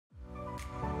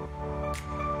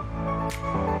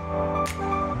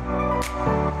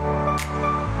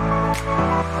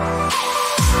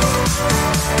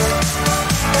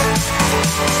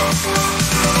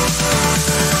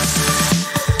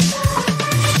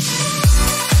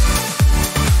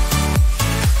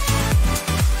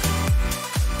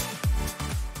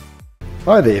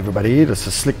Hi there everybody, this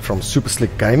is Slick from Super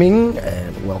Slick Gaming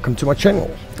and welcome to my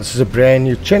channel. This is a brand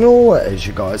new channel, as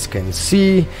you guys can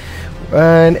see,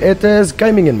 and it has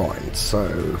gaming in mind.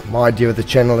 So my idea of the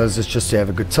channel is just to have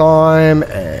a good time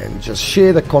and just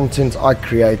share the content I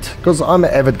create, because I'm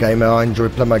an avid gamer. I enjoy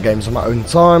playing my games on my own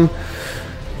time,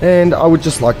 and I would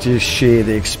just like to share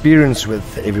the experience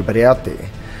with everybody out there.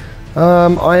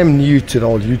 I am new to the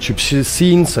whole YouTube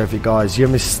scene, so if you guys hear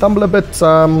me stumble a bit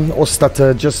or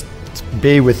stutter, just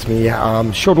bear with me.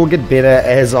 I'm sure it'll get better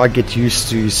as I get used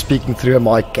to speaking through a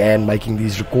mic and making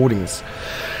these recordings.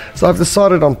 So I've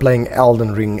decided on playing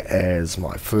Elden Ring as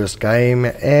my first game,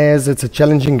 as it's a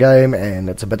challenging game and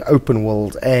it's a bit open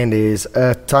world and there's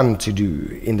a ton to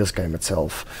do in this game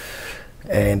itself.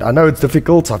 And I know it's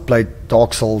difficult. I've played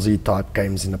Dark Souls-y type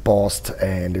games in the past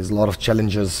and there's a lot of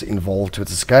challenges involved with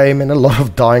this game and a lot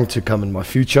of dying to come in my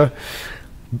future.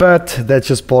 But that's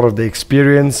just part of the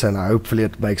experience, and hopefully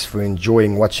it makes for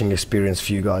enjoying watching experience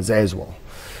for you guys as well.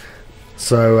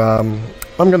 So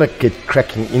I'm gonna get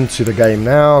cracking into the game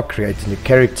now, create a new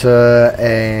character,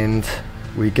 and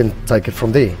we can take it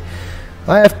from there.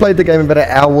 I have played the game about an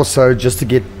hour or so just to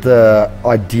get the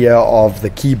idea of the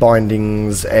key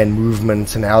bindings and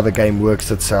movements and how the game works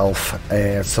itself.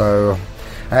 So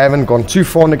I haven't gone too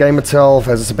far in the game itself,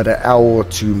 as it's about an hour or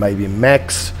two maybe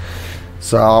max.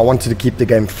 So I wanted to keep the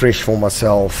game fresh for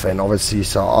myself, and obviously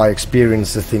so I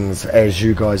experience the things as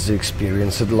you guys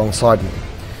experience it alongside me.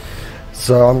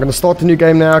 So I'm going to start the new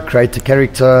game now, create a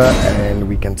character, and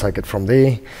we can take it from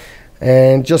there.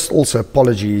 And just also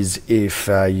apologies if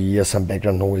you hear some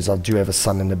background noise. I do have a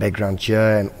son in the background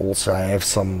here, and also I have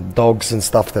some dogs and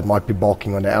stuff that might be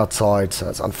barking on the outside. So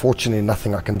it's unfortunately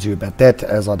nothing I can do about that,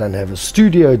 as I don't have a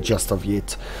studio just of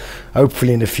yet.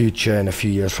 Hopefully in the future, in a few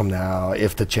years from now,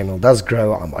 if the channel does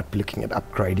grow, I might be looking at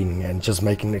upgrading and just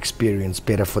making the experience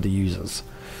better for the users.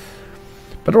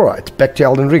 But alright, back to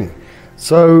Elden Ring.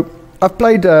 So I've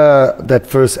played that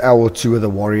first hour or two of the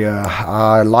warrior.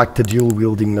 I like the dual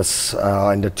wieldingness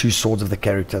and the two swords of the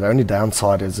character. The only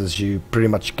downside is you pretty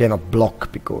much cannot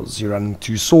block because you're running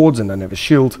two swords and don't have a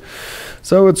shield.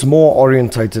 So it's more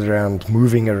orientated around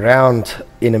moving around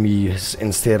enemies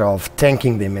instead of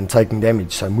tanking them and taking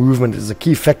damage. So movement is a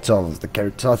key factor of the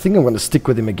character. I think I'm going to stick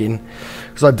with him again,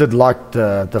 because I did like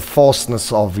the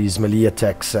fastness of his melee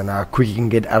attacks and how quick he can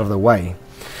get out of the way.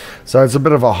 So it's a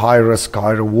bit of a high risk,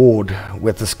 high reward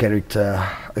with this character.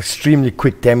 Extremely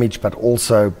quick damage, but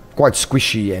also quite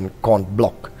squishy and can't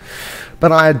block.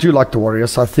 But I do like the warrior,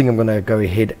 so I think I'm going to go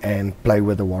ahead and play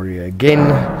with the warrior again.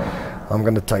 I'm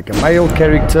going to take a male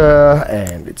character,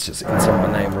 and let's just enter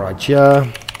my name right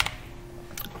here.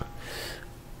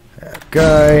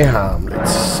 Okay, I'm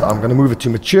going to move it to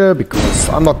mature, because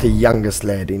I'm not the youngest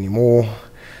lad anymore.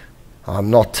 I'm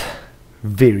not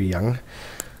very young.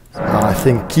 I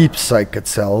think keepsake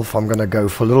itself, I'm going to go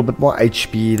for a little bit more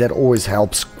HP. That always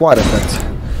helps quite a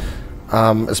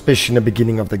bit, especially in the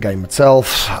beginning of the game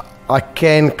itself. I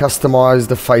can customize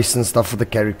the face and stuff for the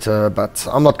character, but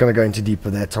I'm not going to go into deep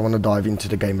with that. I want to dive into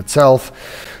the game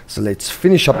itself. So let's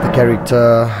finish up the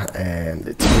character and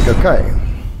let's click OK.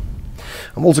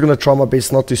 I'm also going to try my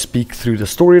best not to speak through the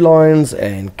storylines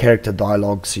and character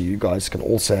dialogue, so you guys can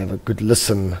also have a good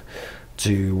listen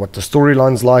to what the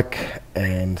storyline's like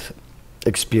and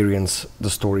experience the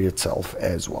story itself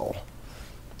as well.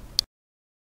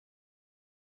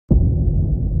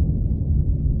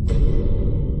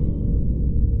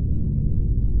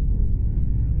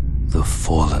 The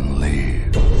fallen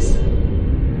leaves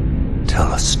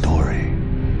tell a story.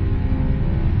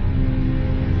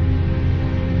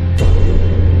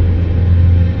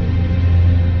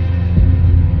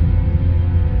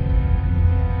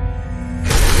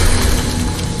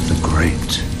 The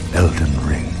great Elden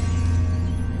Ring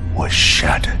was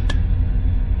shattered.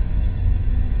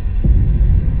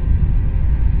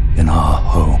 In our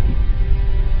home,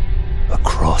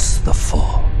 across the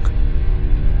fog,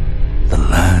 the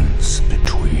lands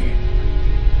between.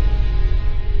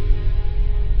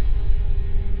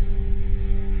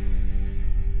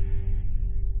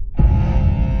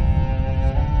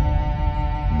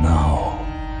 Now,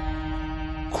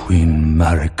 Queen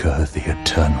Marika the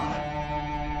Eternal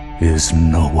is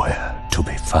nowhere to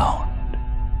be found.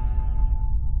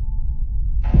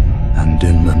 And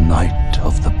in the night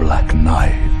of the Black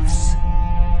Knives,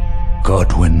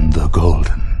 Godwyn the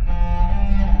Golden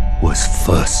was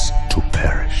first to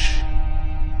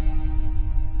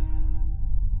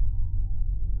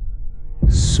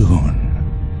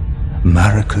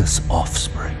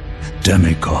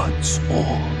demigods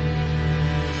all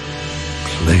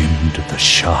claimed the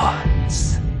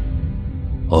shards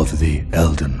of the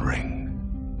Elden Ring.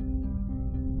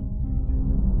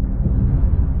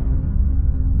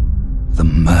 The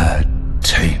mad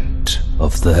taint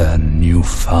of their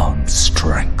newfound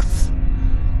strength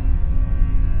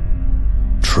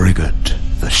triggered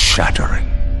the shattering.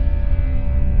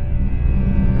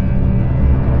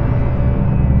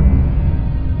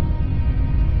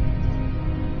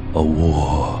 A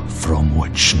war from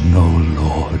which no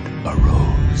lord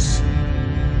arose.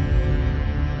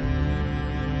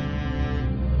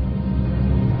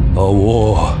 A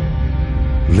war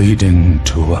leading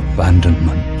to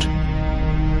abandonment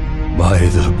by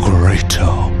the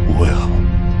greater will.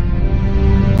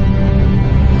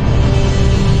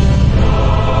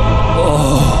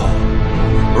 Oh,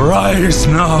 rise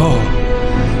now,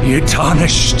 ye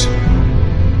tarnished,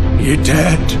 ye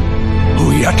dead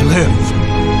who yet live.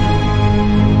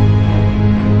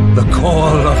 The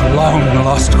call of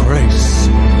long-lost grace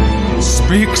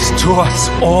speaks to us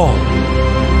all.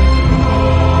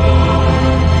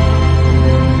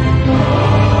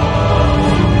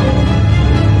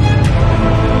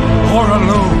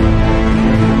 Horalu,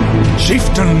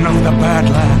 chieftain of the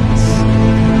Badlands,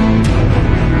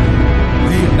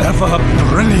 the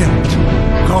ever-brilliant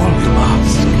Gold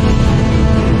Mask.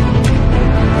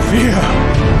 Fear,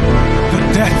 the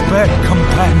deathbed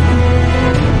companion,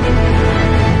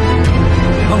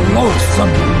 a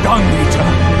loathsome dung-eater,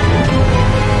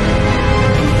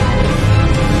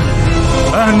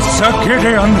 and Sir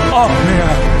Gideon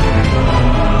Opnir,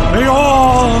 the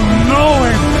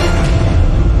all-knowing.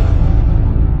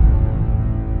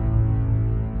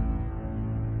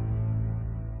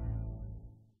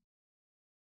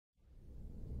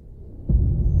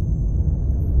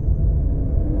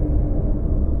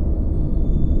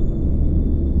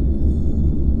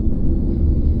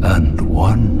 And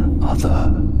one other,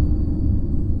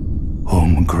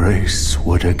 whom grace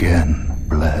would again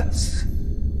bless,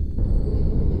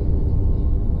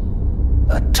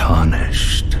 a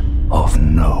tarnished of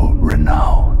no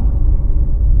renown.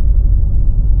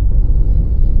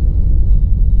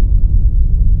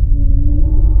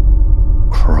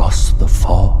 Cross the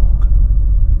fog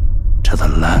to the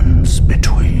lands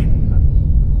between,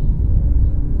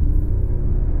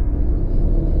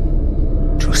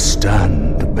 to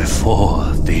stand before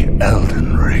the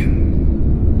Elden Ring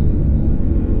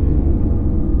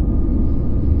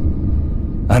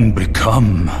and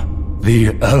become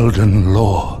the Elden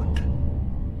Lord.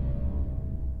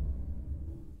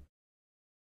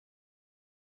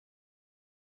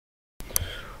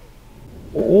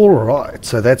 Alright,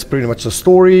 so that's pretty much the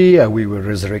story. We were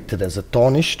resurrected as a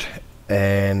tarnished,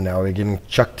 and now we're getting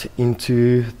chucked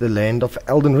into the land of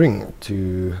Elden Ring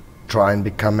to try and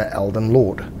become an Elden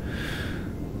Lord.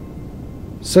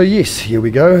 So yes, here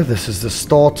we go. This is the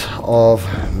start of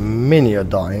many a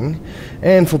dying.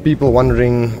 And for people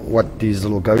wondering what these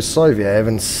little ghosts are, if you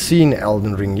haven't seen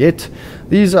Elden Ring yet,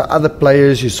 these are other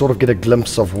players. You sort of get a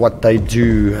glimpse of what they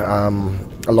do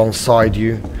alongside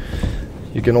you.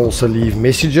 You can also leave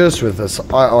messages with this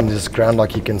eye on this ground,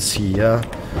 like you can see here.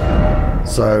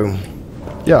 So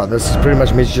yeah, this is pretty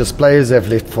much messages players have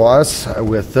left for us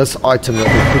with this item that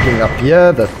we're picking up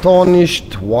here, the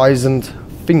Tarnished Wizened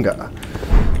Finger.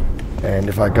 And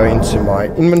if I go into my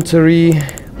inventory,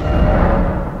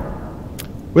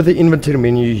 with the inventory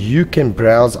menu you can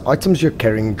browse items you're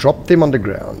carrying, drop them on the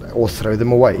ground or throw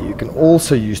them away. You can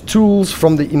also use tools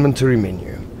from the inventory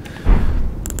menu.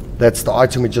 That's the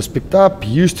item we just picked up,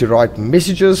 used to write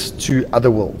messages to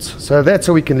other worlds. So that's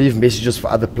how we can leave messages for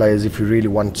other players if we really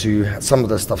want to. Some of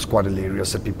the stuff's quite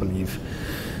hilarious that people leave.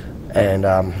 And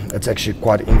it's actually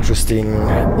quite interesting.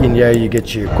 In here you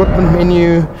get your equipment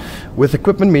menu. With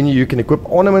equipment menu you can equip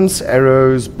ornaments,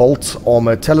 arrows, bolts,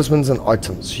 armor, talismans and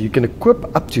items. You can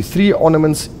equip up to 3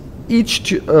 ornaments each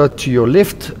to your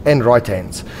left and right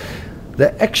hands.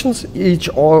 The actions each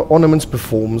ornament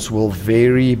performs will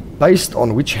vary based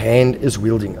on which hand is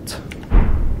wielding it.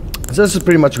 So this is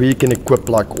pretty much where you can equip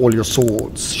like all your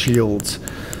swords, shields,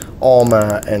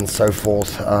 armor and so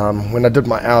forth. When I did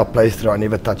my hour playthrough I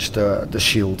never touched the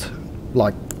shield,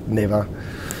 like never.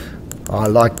 I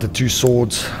like the 2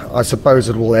 swords. I suppose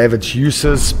it will have its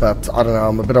uses, but I don't know,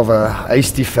 I'm a bit of a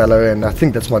hasty fellow and I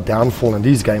think that's my downfall in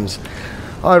these games.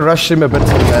 I rush him a bit and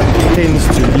that tends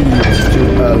to lead to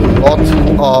a lot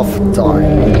of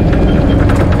dying.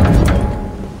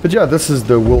 But yeah, this is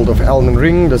the world of Elden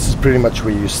Ring. This is pretty much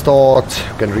where you start.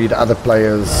 You can read other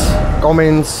players'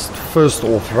 comments. First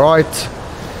off right,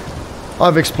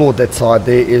 I've explored that side.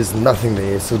 There is nothing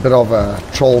there. It's a bit of a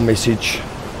troll message.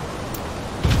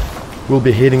 we'll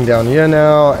be heading down here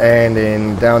now, and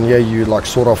then down here you like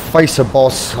sort of face a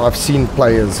boss. I've seen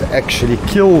players actually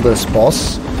kill this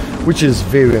boss, which is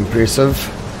very impressive.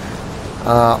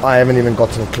 I haven't even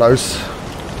gotten close.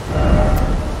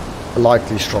 A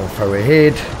likely strong foe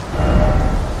ahead.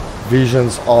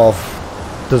 Visions of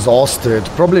disaster. It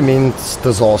probably means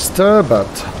disaster,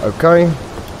 but okay.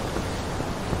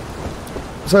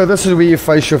 So this is where you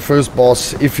face your first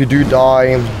boss. If you do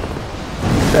die,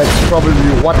 that's probably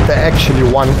what they actually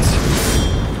want.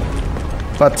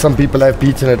 But some people have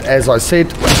beaten it, as I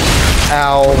said.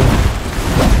 Ow.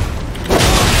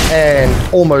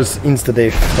 And almost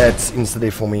insta-death. That's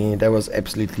insta-death for me. That was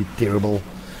absolutely terrible.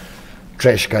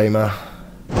 Trash gamer.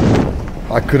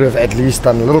 I could have at least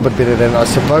done a little bit better than I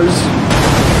suppose.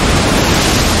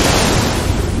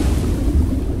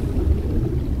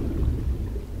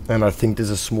 And I think there's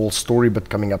a small story bit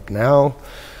coming up now.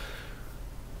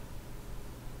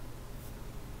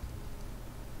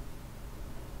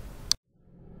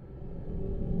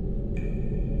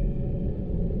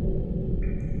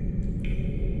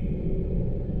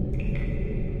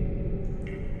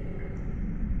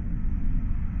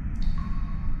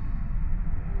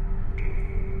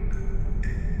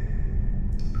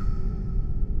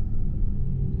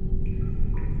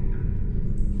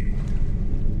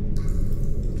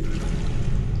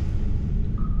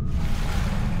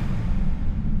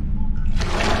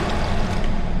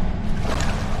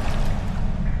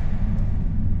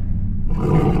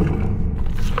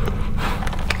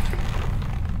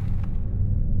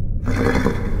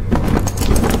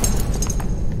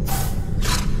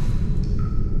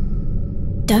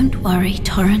 Don't worry,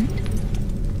 Torrent.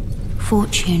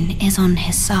 Fortune is on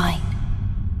his side.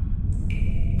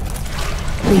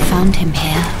 We found him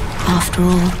here, after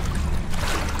all.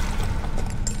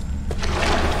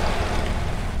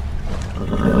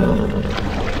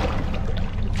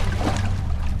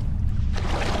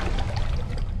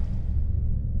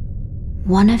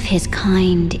 One of his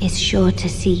kind is sure to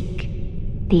seek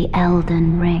the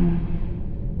Elden Ring.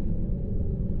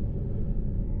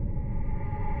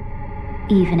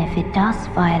 Even if it does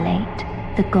violate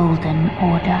the Golden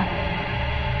Order.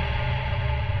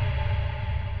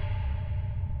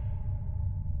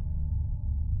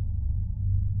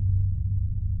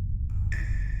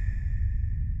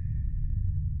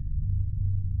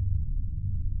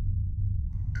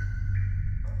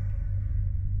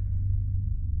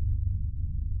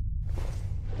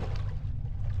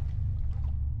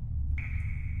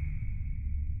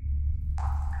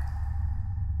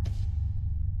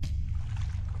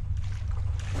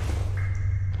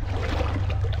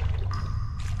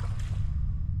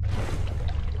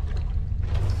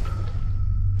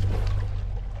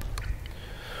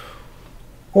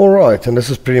 Alright, and this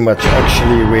is pretty much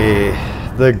actually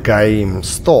where the game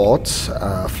starts.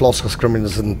 Flask of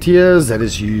Crimson Tears, that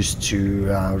is used to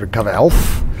recover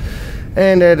health.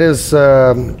 And that is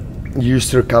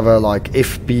used to recover like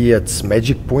FP, it's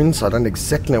magic points. I don't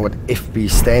exactly know what FP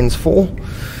stands for.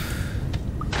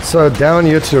 So down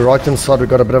here to the right hand side we've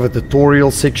got a bit of a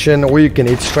tutorial section, or you can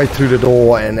head straight through the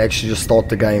door and actually just start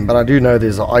the game. But I do know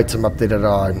there's an item up there that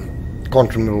I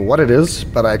can't remember what it is,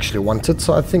 but I actually want it,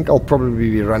 so I think I'll probably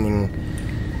be running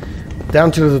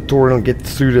down to the tutorial and get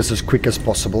through this as quick as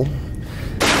possible.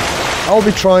 I'll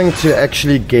be trying to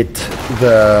actually get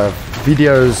the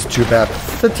videos to about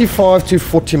 35 to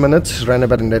 40 minutes, around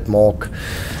about in that mark.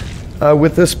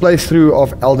 With this playthrough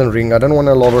of Elden Ring, I don't want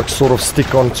to sort of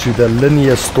stick on to the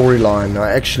linear storyline.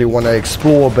 I actually want to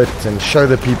explore a bit and show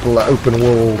the people the open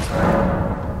world.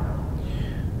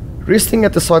 Resting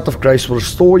at the site of grace will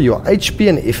restore your HP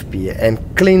and FP and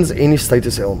cleanse any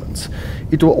status ailments.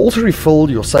 It will also refill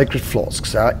your sacred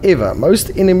flasks. However, most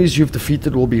enemies you've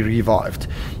defeated will be revived.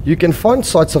 You can find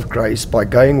sites of grace by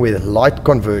going where light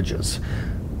converges.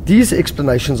 These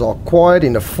explanations are acquired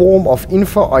in the form of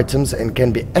info items and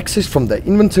can be accessed from the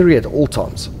inventory at all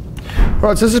times.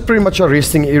 Right, so this is pretty much our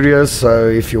resting areas, so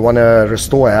if you want to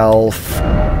restore health,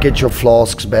 get your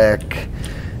flasks back,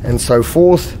 and so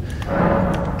forth.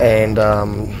 And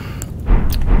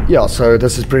yeah, so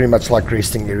this is pretty much like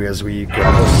resting areas where you can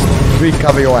just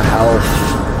recover your health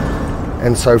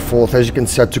and so forth. As you can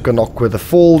see, I took a knock with a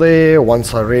fall there.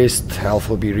 Once I rest, health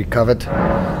will be recovered.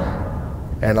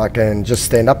 And I can just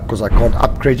stand up because I can't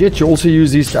upgrade yet. You also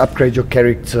use these to upgrade your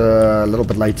character a little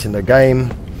bit late in the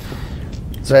game.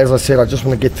 So as I said, I just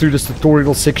want to get through this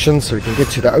tutorial section so we can get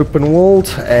to the open world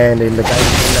and then the game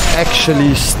can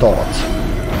actually start.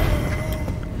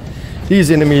 These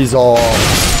enemies are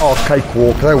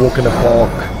cakewalk, they walk in the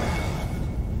park.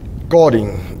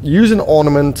 Guarding. Use an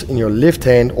ornament in your left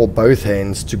hand or both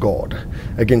hands to guard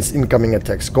against incoming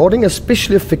attacks. Guarding is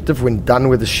especially effective when done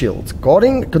with a shield.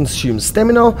 Guarding consumes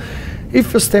stamina.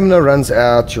 If your stamina runs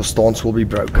out, your stance will be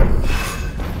broken.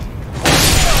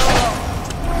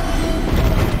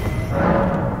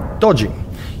 Dodging.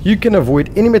 You can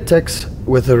avoid enemy attacks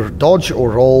with a dodge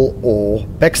or roll or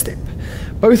backstep.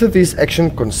 Both of these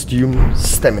actions consume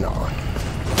stamina.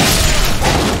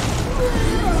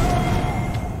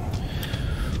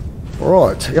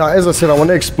 Right, yeah, as I said, I want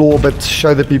to explore a bit,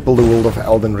 show the people the world of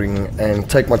Elden Ring, and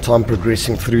take my time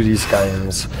progressing through these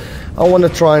games. I want to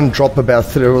try and drop about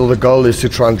the goal is to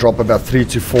try and drop about 3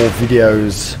 to 4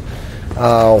 videos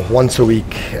once a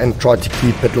week, and try to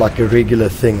keep it like a regular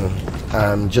thing,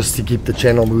 just to keep the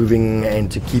channel moving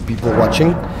and to keep people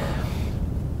watching.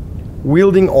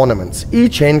 Wielding ornaments.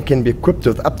 Each hand can be equipped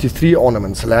with up to 3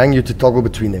 ornaments, allowing you to toggle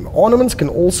between them. Ornaments can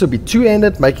also be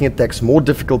two-handed, making attacks more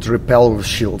difficult to repel with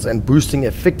shields and boosting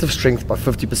effective strength by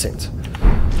 50%.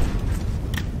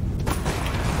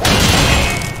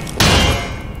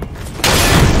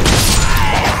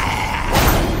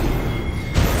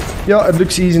 Yeah, it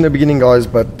looks easy in the beginning, guys,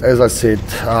 but as I said,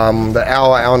 the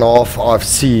hour and a half I've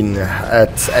seen,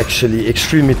 it's actually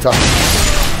extremely tough.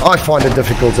 I find it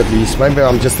difficult, at least. Maybe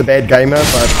I'm just a bad gamer,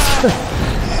 but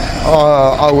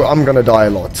I'm gonna die a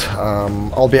lot.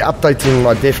 I'll be updating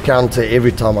my death counter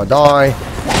every time I die.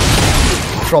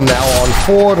 From now on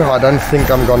forward, I don't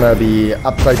think I'm gonna be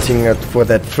updating it for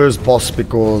that first boss,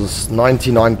 because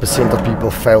 99% of people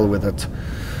fail with it.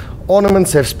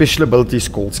 Ornaments have special abilities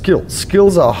called skills.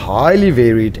 Skills are highly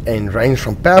varied and range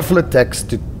from powerful attacks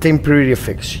to temporary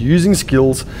effects. Using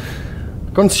skills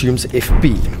consumes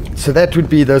FP. So that would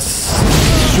be this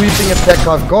sweeping attack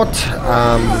I've got.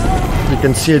 You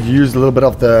can see it used a little bit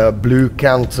of the blue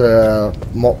counter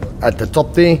at the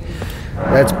top there.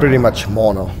 That's pretty much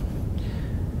mana.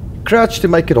 Crouch to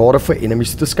make it harder for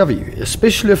enemies to discover you,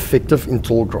 especially effective in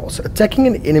tall grass. Attacking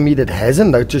an enemy that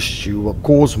hasn't noticed you will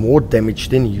cause more damage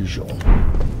than usual.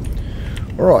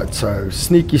 Alright, so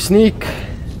sneaky sneak.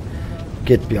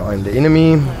 Get behind the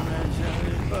enemy.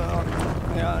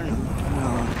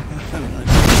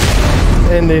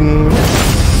 And then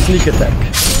sneak attack.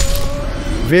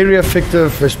 Very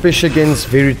effective, especially against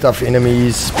very tough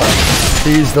enemies. But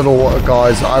these little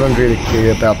guys I don't really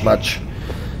care about much.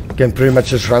 You can pretty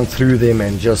much just run through them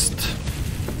and just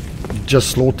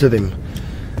slaughter them.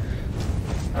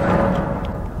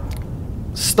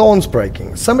 Stance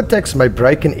breaking. Some attacks may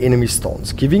break an enemy's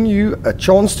stance, giving you a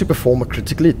chance to perform a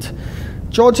critical hit.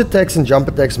 Charge attacks and jump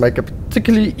attacks make it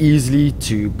particularly easy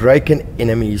to break an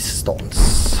enemy's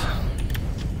stance.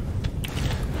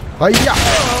 Hiya!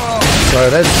 So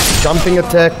that's jumping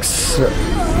attacks,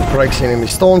 breaks enemy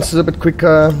stances a bit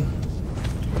quicker.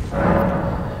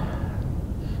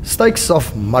 Stakes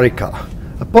of Marika.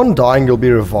 Upon dying, you'll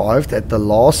be revived at the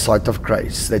last site of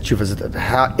grace that you visited.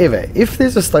 However, if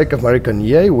there's a stake of Marika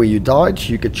near where you died,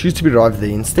 you could choose to be revived there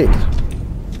instead.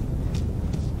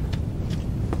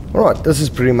 Alright, this is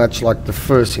pretty much like the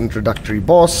first introductory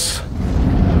boss.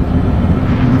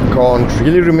 Can't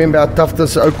really remember how tough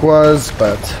this oak was,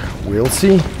 but we'll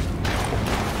see.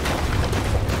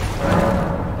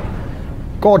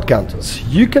 Guard counters.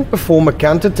 You can perform a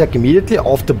counter attack immediately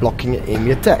after blocking an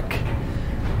enemy attack.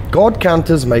 Guard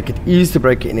counters make it easy to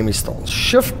break an enemy stance.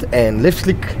 Shift and left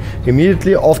click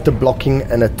immediately after blocking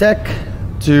an attack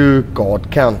to guard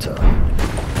counter.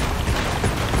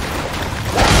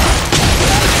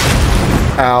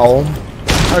 Ow.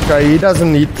 Okay, he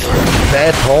doesn't hit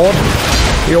that hard.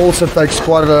 He also takes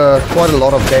quite a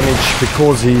lot of damage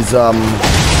because he's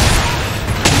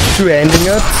two-handing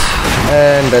it,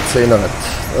 and that's the end of it.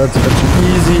 That's a bit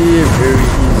easy, very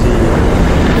easy.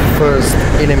 First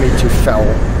enemy to fell.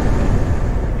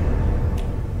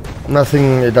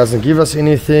 Nothing, it doesn't give us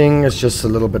anything, it's just a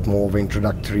little bit more of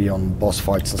introductory on boss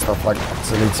fights and stuff like that.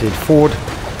 So let's head forward,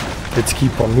 let's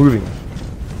keep on moving.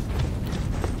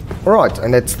 Alright,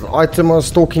 and that's the item I was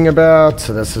talking about.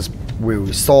 So this is where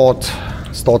we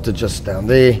started just down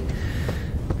there,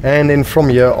 and then from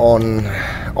here on,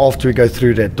 after we go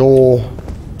through that door,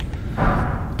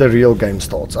 the real game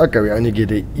starts. Okay, we only get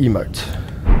an emote.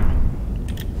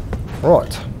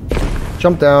 Right,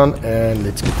 jump down and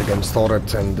let's get the game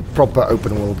started and the proper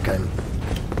open world game.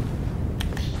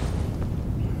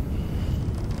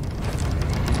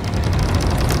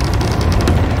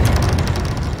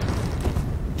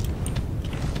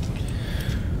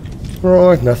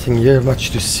 Right, nothing here much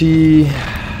to see.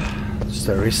 Just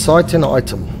a recite an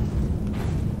item.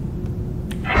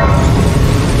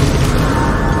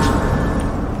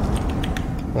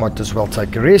 Might as well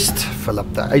take a rest, fill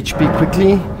up the HP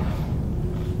quickly.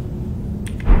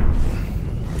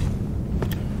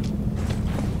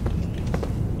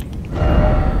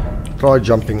 try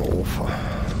jumping off.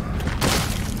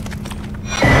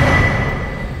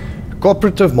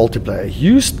 Cooperative multiplayer.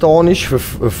 Use Tarnish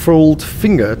with a furled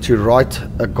finger to write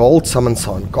a gold summon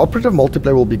sign. Cooperative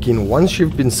multiplayer will begin once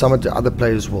you've been summoned to other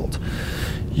players' world.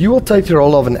 You will take the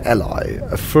role of an ally,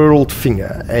 a furled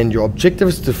finger, and your objective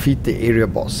is to defeat the area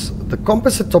boss. The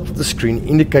compass at the top of the screen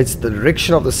indicates the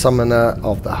direction of the summoner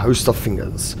of the host of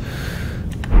fingers.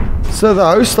 So the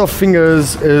host of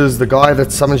fingers is the guy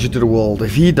that summons you to the world.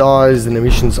 If he dies, then the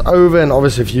mission's over, and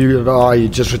obviously if you die, you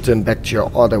just return back to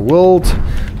your other world.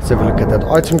 Let's have a look at that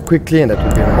item quickly, and that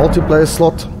will be in a multiplayer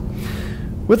slot.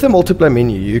 With the multiplayer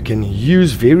menu, you can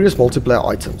use various multiplayer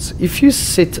items. If you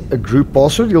set a group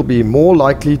password, you'll be more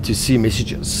likely to see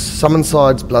messages, summon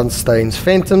sides, bloodstains,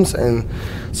 phantoms, and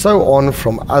so on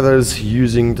from others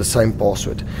using the same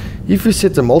password. If you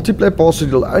set a multiplayer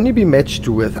password, you'll only be matched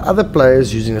with other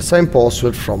players using the same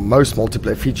password from most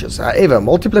multiplayer features. However,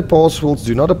 multiplayer passwords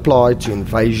do not apply to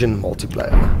invasion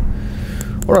multiplayer.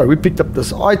 Alright, we picked up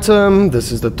this item.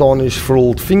 This is the Tarnish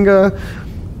Furled Finger.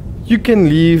 You can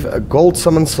leave a gold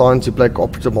summon sign to play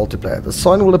cooperative multiplayer. The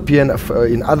sign will appear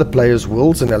in other players'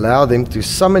 worlds and allow them to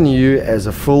summon you as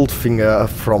a furled finger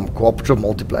from cooperative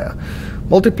multiplayer.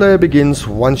 Multiplayer begins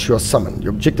once you are summoned.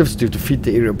 Your objective is to defeat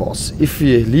the area boss. If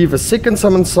you leave a second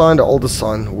summon sign, the older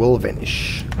sign will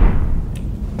vanish.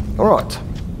 Alright.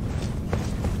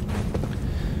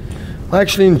 I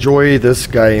actually enjoy this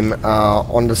game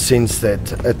on the sense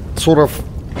that it sort of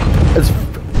is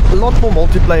a lot more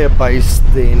multiplayer based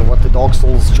than what the Dark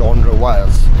Souls genre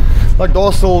was. Like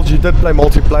Dark Souls, you did play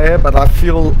multiplayer, but I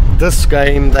feel this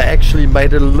game, they actually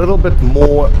made it a little bit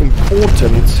more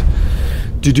important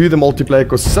to do the multiplayer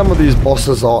because some of these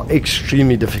bosses are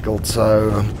extremely difficult.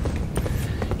 So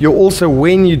you also,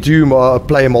 when you do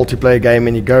play a multiplayer game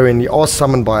and you go and you are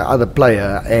summoned by another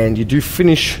player and you do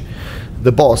finish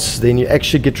the boss, then you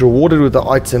actually get rewarded with the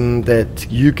item that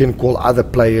you can call other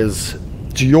players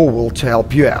to your world to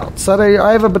help you out. So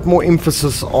I have a bit more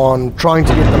emphasis on trying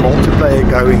to get the multiplayer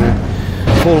going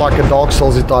for like a Dark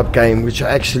Souls type game, which I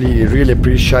actually really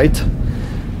appreciate.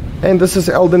 And this is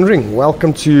Elden Ring.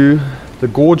 Welcome to the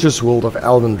gorgeous world of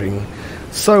Elden Ring.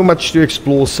 So much to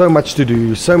explore, so much to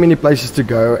do, so many places to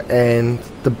go, and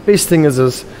the best thing is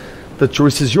the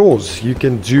choice is yours. You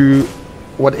can do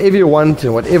whatever you want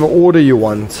in whatever order you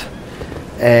want,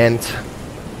 and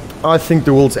I think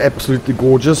the world's absolutely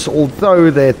gorgeous.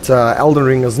 Although that Elden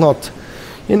Ring is not,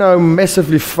 you know,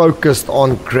 massively focused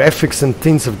on graphics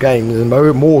intensive games and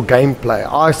more gameplay,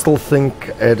 I still think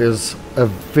it is a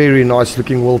very nice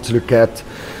looking world to look at.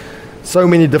 So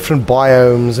many different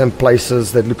biomes and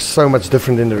places that look so much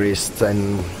different than the rest,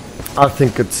 and I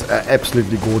think it's an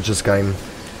absolutely gorgeous game.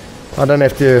 I don't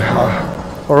have to...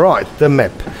 Alright, the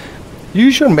map.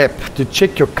 Use your map to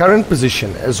check your current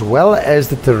position as well as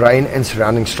the terrain and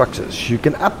surrounding structures. You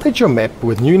can update your map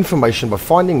with new information by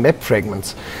finding map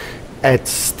fragments at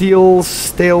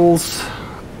stels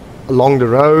along the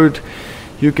road.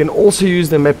 You can also use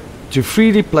the map to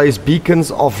freely place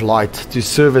beacons of light to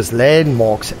serve as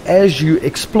landmarks as you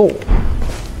explore.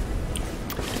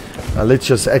 Now let's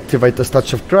just activate this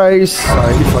Touch of Grace.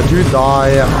 If I do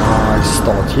die, I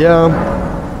start here.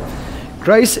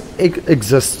 Grace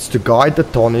exists to guide the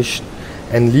tarnished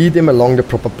and lead them along the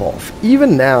proper path.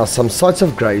 Even now, some sites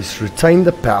of grace retain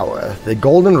the power. The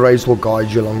golden rays will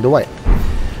guide you along the way.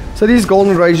 So these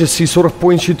golden rays you see sort of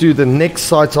points you to the next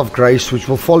sites of grace, which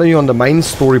will follow you on the main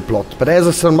story plot. But as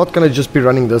I said, I'm not going to just be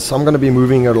running this. I'm going to be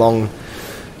moving along,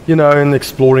 you know, and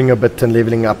exploring a bit and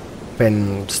leveling up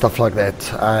and stuff like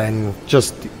that, and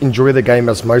just enjoy the game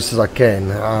as most as I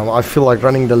can. I feel like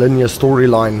running the linear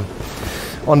storyline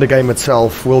on the game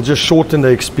itself will just shorten the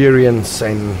experience,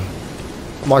 and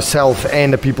myself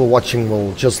and the people watching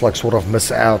will just like sort of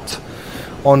miss out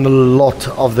on a lot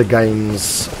of the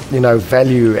game's, you know,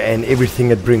 value and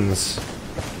everything it brings.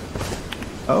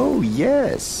 Oh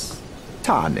yes,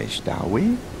 tarnished are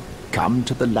we? Come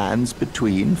to the lands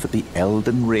between for the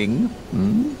Elden Ring?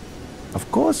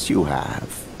 Of course you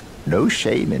have. No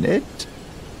shame in it.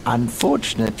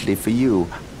 Unfortunately for you,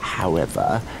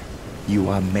 however, you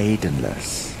are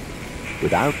maidenless,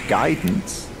 without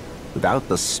guidance, without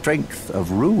the strength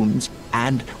of runes,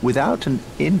 and without an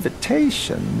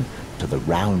invitation to the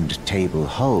Round Table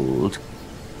Hold.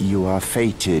 You are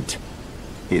fated,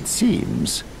 it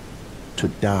seems, to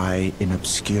die in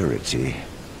obscurity.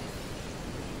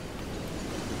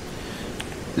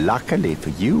 Luckily for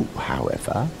you,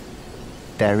 however,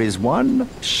 there is one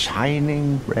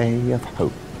shining ray of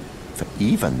hope for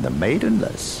even the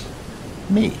maidenless.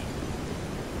 Me.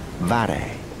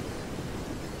 Vare.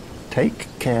 Take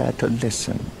care to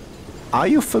listen. Are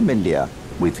you familiar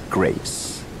with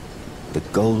grace? the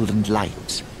golden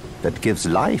light that gives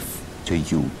life to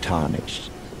you tarnished.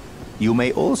 You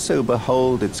may also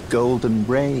behold its golden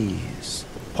rays,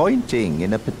 pointing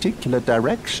in a particular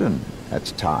direction at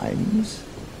times.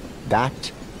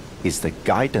 That is the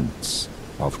guidance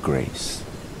of grace,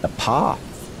 a path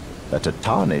that a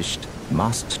tarnished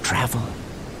must travel.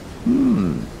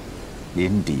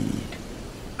 Indeed.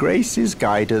 Grace's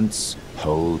guidance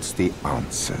holds the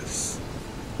answers.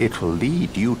 It will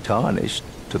lead you tarnished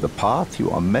to the path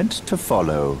you are meant to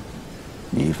follow,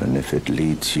 even if it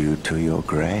leads you to your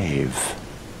grave.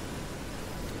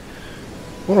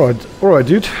 Alright,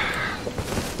 dude.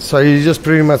 So he just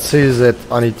pretty much says that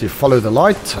I need to follow the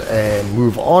light and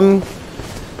move on.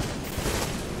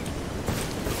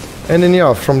 And then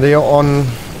yeah, from there on,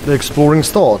 the exploring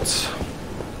starts.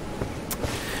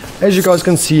 As you guys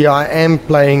can see, I am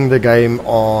playing the game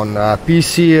on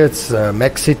PC. It's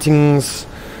max settings,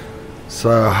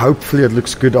 so hopefully it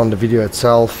looks good on the video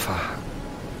itself.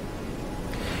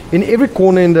 In every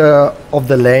corner of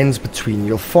the lands between,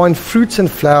 you'll find fruits and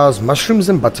flowers, mushrooms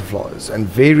and butterflies, and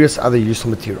various other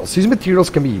useful materials. These materials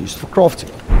can be used for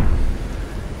crafting.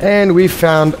 And we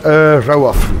found a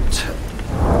roa fruit.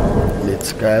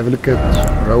 Let's go have a look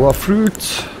at roa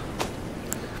fruit.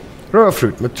 Roa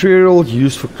fruit, material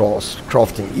used for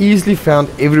crafting, easily found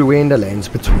everywhere in the lands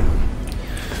between.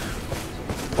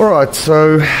 Alright,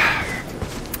 so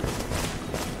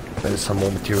there's some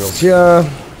more materials here.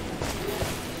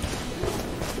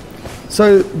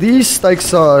 So these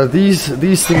stakes are, these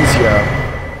things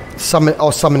here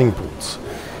are summoning pools.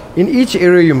 In each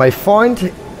area you may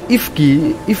find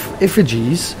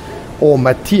effigies or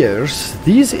materials.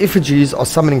 These effigies are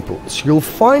summoning pools. You'll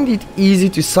find it easy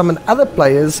to summon other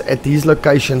players at these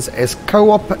locations as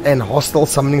co-op and hostile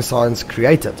summoning signs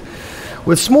created.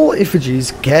 With small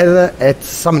effigies, gather at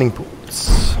summoning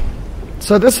pools.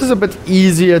 So this is a bit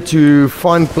easier to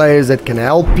find players that can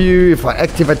help you. If I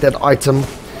activate that item,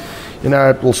 you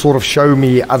know, it will sort of show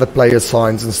me other player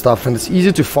signs and stuff, and it's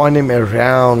easier to find them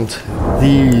around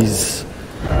these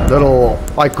little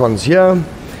icons here.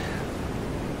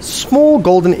 Small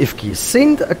golden effigies.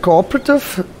 Send a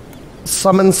cooperative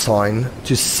summon sign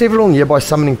to several nearby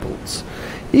summoning pools.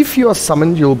 If you are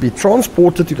summoned, you'll be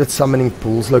transported to that summoning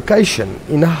pool's location.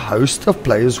 In a host of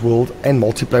players' world and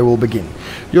multiplayer will begin.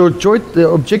 The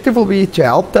objective will be to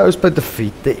help the host player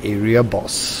defeat the area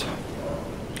boss.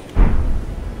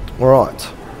 Alright.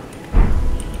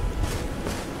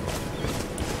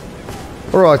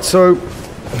 Alright, so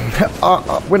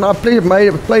when I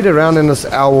played around in this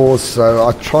hour or so,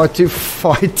 I tried to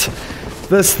fight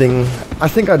this thing. I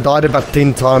think I died about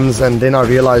 10 times, and then I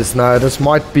realized, no, this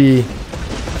might be,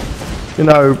 you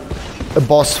know, a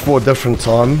boss for a different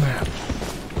time.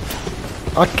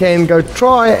 I can go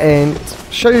try and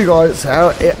show you guys how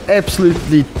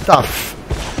absolutely tough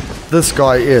this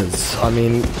guy is. I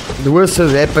mean, the worst that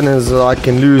happen is that I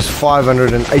can lose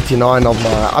 589 of my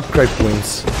upgrade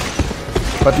points.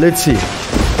 But let's see.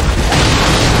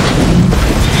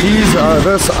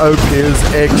 This oak is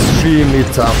extremely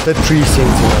tough. The tree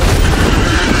sentinel.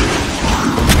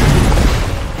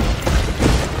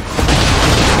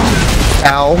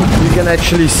 Ow, you can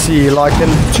actually see, like in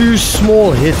 2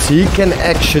 small hits, he can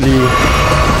actually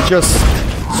just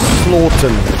slaughter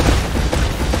me.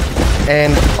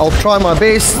 And I'll try my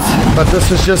best, but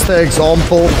this is just an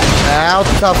example how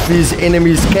tough these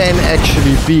enemies can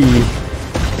actually be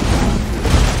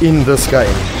in this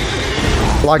game.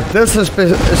 Like this a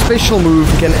special move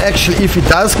can actually, if it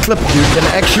does clip you, can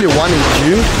actually one-hit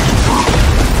you.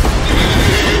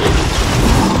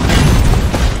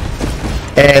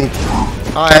 And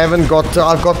I've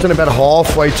gotten about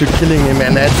halfway to killing him,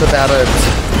 and that's about it.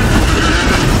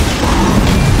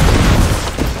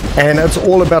 And it's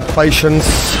all about patience.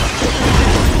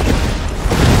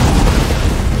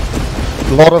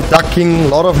 A lot of ducking, a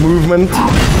lot of movement.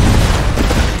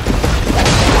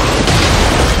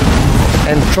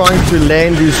 And trying to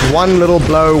land this one little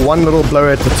blow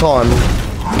at a time.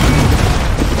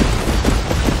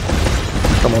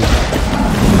 Come on.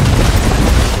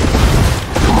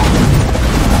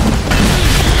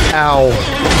 Ow.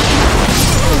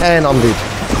 And I'm dead.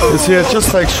 You see, it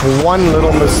just takes one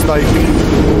little mistake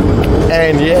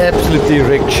and he absolutely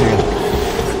wrecks you.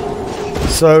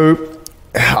 So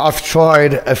I've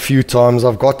tried a few times.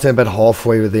 I've got about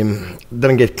halfway with him.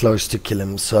 Didn't get close to kill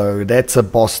him. So that's a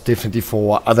boss definitely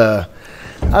for other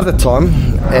time.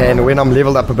 And when I'm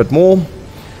leveled up a bit more.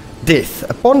 Death.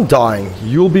 Upon dying,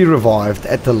 you'll be revived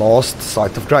at the last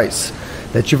site of grace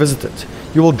that you visited.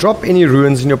 You will drop any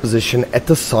ruins in your position at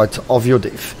the site of your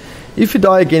death. If you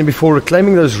die again before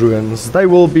reclaiming those ruins, they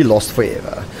will be lost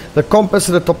forever. The compass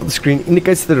at the top of the screen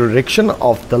indicates the direction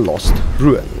of the lost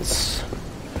ruins.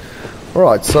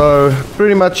 Alright, so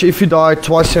pretty much if you die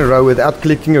twice in a row without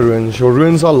collecting your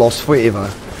ruins are lost forever.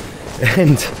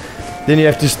 And then you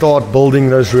have to start building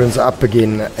those ruins up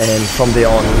again, and from there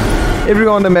on.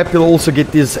 Everywhere on the map you'll also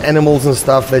get these animals and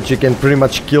stuff that you can pretty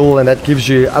much kill, and that gives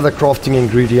you other crafting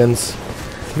ingredients.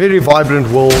 Very vibrant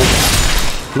world.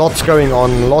 Lots going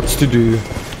on, lots to do.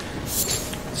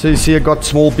 So you see I got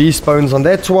small beast bones on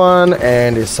that one,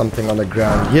 and there's something on the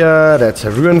ground here. That's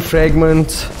a ruin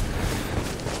fragment.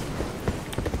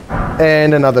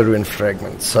 And another ruin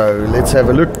fragment. So let's have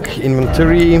a look.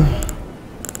 Inventory.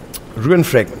 Ruin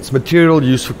fragments. Material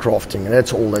used for crafting. And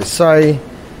that's all they say.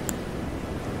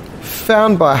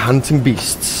 Found by hunting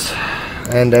beasts.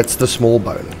 And that's the small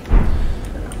bone.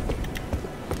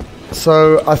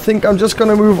 So I think I'm just going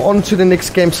to move on to the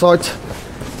next campsite.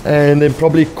 And then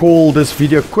probably call this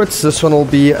video quits. This one will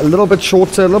be a little bit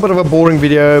shorter, a little bit of a boring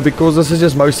video, because this is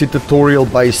just mostly tutorial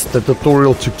based. The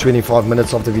tutorial took 25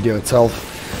 minutes of the video itself.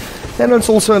 And it's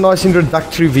also a nice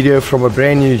introductory video from a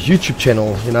brand new YouTube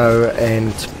channel, you know,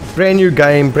 and brand new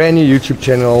game, brand new YouTube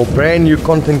channel, brand new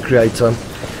content creator.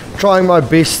 Trying my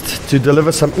best to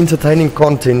deliver some entertaining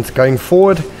content going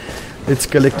forward. Let's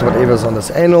collect whatever's on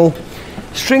this anvil.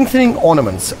 Strengthening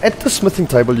ornaments. At the smithing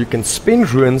table you can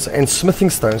spend ruins and smithing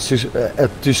stones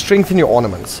to strengthen your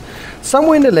ornaments.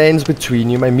 Somewhere in the lands between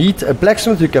you may meet a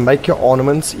blacksmith who can make your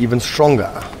ornaments even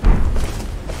stronger.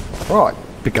 Right,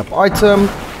 pick up item.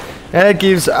 And it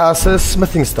gives us a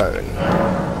smithing stone.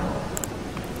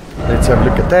 Let's have a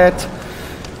look at that.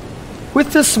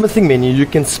 With the smithing menu, you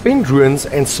can spend ruins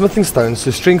and smithing stones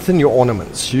to strengthen your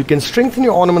ornaments. You can strengthen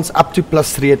your ornaments up to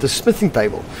 +3 at the smithing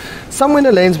table. Somewhere in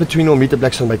the lands between will meet a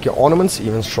blacksmith to make your ornaments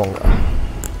even stronger.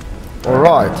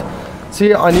 Alright.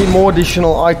 See, I need more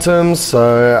additional items.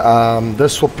 So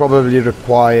this will probably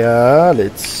require,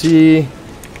 let's see.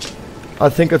 I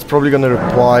think it's probably going to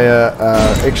require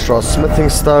extra smithing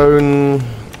stone.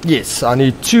 Yes, I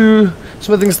need 2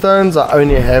 smithing stones. I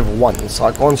only have 1, so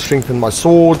I can't strengthen my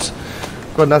swords.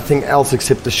 Got nothing else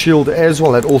except the shield as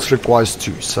well. That also requires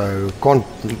 2, so can't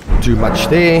do much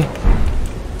there.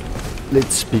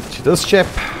 Let's speak to this chap.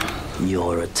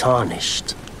 You're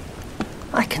tarnished.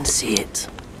 I can see it.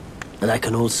 And I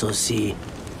can also see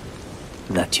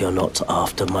that you're not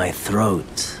after my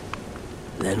throat.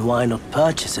 Then why not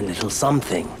purchase a little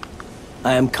something?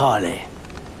 I am Kale,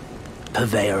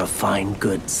 purveyor of fine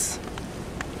goods.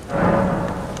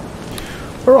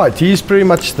 Alright, he's pretty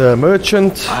much the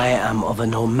merchant. I am of a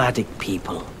nomadic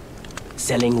people,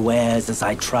 selling wares as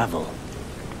I travel.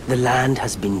 The land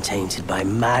has been tainted by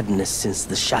madness since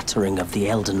the shattering of the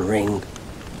Elden Ring.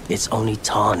 It's only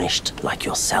tarnished like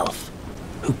yourself,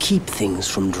 who keep things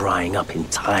from drying up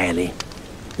entirely.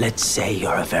 Let's say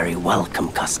you're a very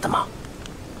welcome customer.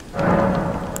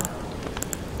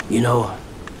 You know,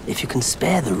 if you can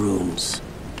spare the runes,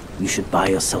 you should buy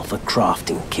yourself a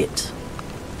crafting kit.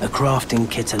 A crafting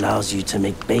kit allows you to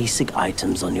make basic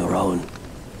items on your own.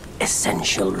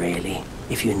 Essential, really,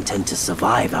 if you intend to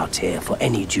survive out here for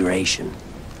any duration.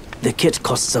 The kit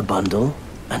costs a bundle,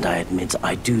 and I admit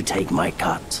I do take my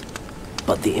cut.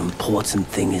 But the important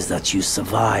thing is that you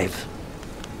survive.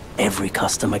 Every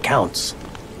customer counts,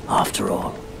 after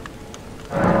all.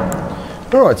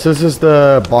 Alright, so this is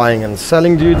the buying and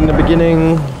selling dude in the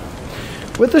beginning.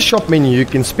 With the shop menu you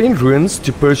can spend ruins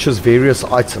to purchase various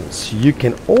items. You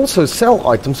can also sell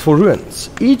items for ruins.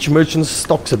 Each merchant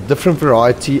stocks a different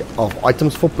variety of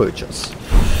items for purchase.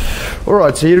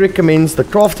 Alright, so he recommends the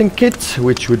crafting kit,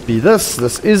 which would be this.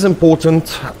 This is important,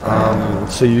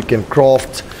 so you can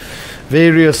craft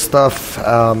various stuff,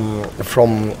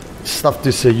 from stuff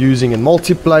to say using in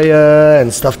multiplayer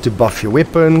and stuff to buff your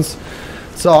weapons.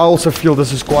 So I also feel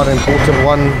this is quite an important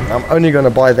one. I'm only going to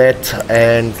buy that,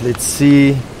 and let's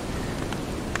see.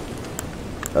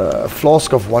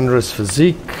 Flask of Wondrous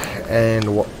Physique and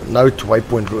Note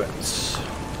Waypoint Ruins.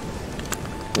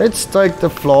 Let's take the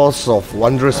Flask of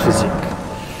Wondrous Physique.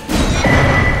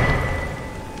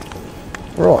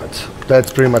 Right,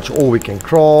 that's pretty much all we can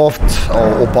craft,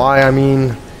 or buy, I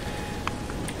mean.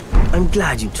 I'm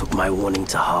glad you took my warning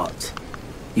to heart.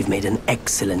 You've made an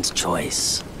excellent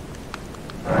choice.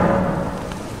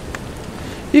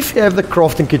 If you have the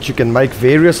crafting kit, you can make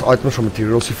various items from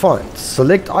materials you find.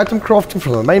 Select item crafting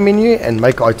from the main menu and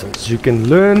make items. You can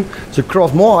learn to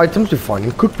craft more items you find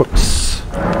in cookbooks.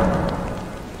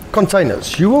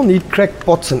 Containers. You will need cracked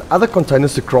pots and other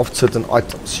containers to craft certain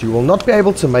items. You will not be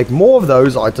able to make more of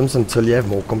those items until you have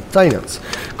more containers.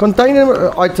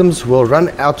 Container items will run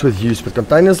out with use, but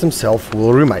containers themselves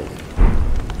will remain.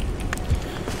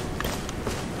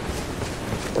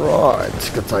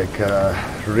 Alright, gonna take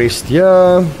a rest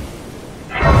here.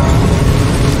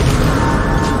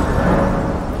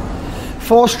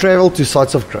 Fast travel to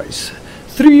sites of grace.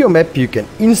 Through your map you can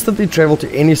instantly travel to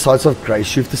any sites of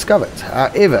grace you've discovered.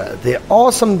 However, there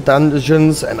are some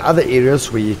dungeons and other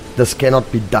areas where this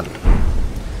cannot be done.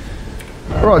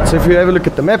 Right, so if you have a look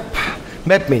at the map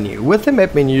menu. With the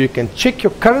map menu you can check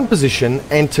your current position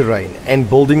and terrain and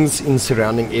buildings in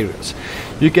surrounding areas.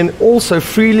 You can also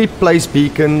freely place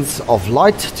beacons of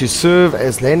light to serve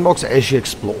as landmarks as you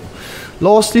explore.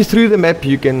 Lastly, through the map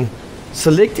you can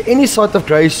select any site of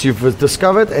grace you've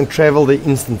discovered and travel there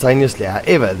instantaneously.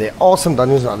 However, there are some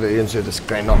dungeons and other areas where this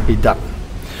cannot be done.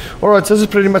 Alright, so this is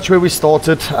pretty much where we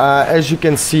started. As you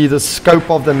can see, the scope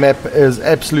of the map is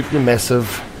absolutely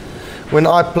massive. When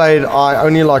I played, I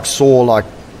only saw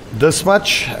this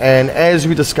much, and as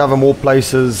we discover more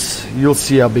places, you'll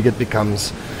see how big it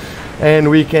becomes. And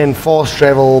we can fast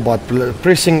travel by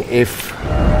pressing F.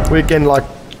 We can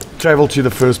travel to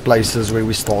the first places where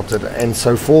we started and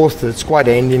so forth. It's quite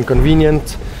handy and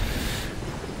convenient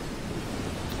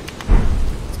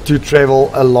to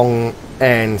travel along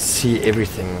and see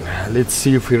everything. Let's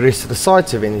see if we rest the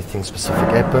sites, if anything specific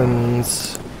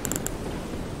happens.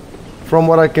 From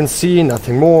what I can see,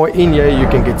 nothing more. In here you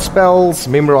can get spells,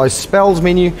 memorize spells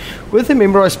menu. With the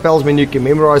memorize spells menu you can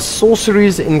memorize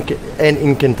sorceries and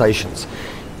incantations.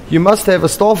 You must have a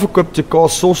staff equipped to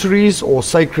cast sorceries or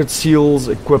sacred seals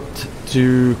equipped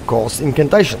to cast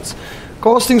incantations.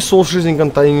 Casting sorceries and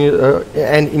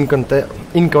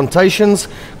incantations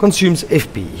consumes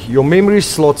FP. Your memory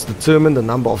slots determine the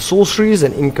number of sorceries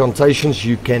and incantations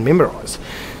you can memorize.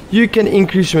 You can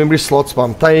increase memory slots by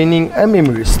obtaining a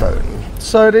memory stone.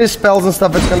 So there's spells and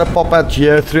stuff that's going to pop out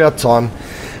here throughout time.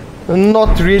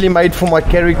 Not really made for my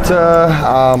character.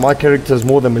 My character is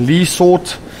more the melee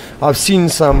sort. I've seen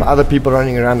some other people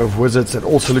running around with wizards. It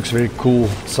also looks very cool.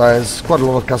 So there's quite a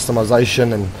lot of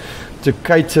customization and to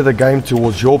cater the game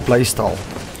towards your playstyle.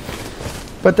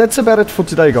 But that's about it for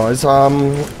today, guys.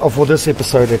 Or for this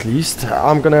episode at least.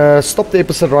 I'm gonna stop the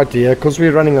episode right here because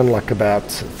we're running on about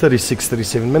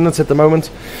 36-37 minutes at the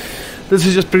moment. This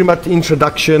is just pretty much the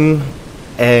introduction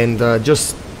and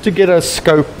just to get a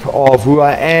scope of who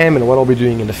I am and what I'll be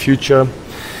doing in the future.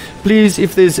 Please,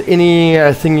 if there's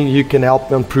anything you can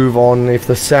help me improve on, if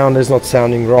the sound is not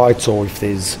sounding right or if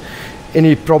there's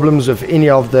any problems with any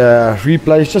of the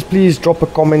replays, just please drop a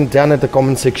comment down at the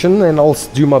comment section and I'll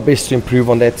do my best to improve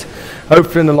on that.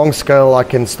 Hopefully in the long scale I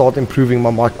can start improving my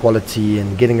mic quality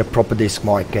and getting a proper desk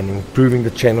mic and improving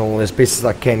the channel as best as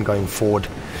I can going forward.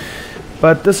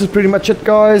 But this is pretty much it,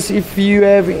 guys. If you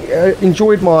have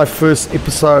enjoyed my first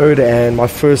episode and my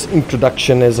first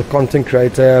introduction as a content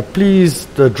creator, please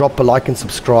drop a like and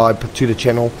subscribe to the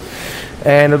channel.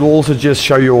 And it will also just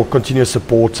show your continuous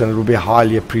support and it will be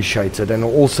highly appreciated. And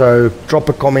also drop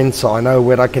a comment so I know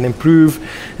where I can improve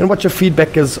and what your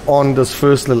feedback is on this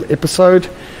first little episode.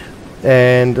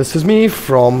 And this is me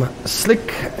from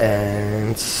Slick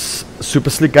and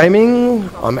Super Slick Gaming.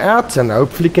 I'm out and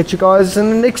hopefully catch you guys in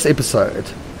the next episode.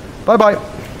 Bye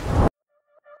bye.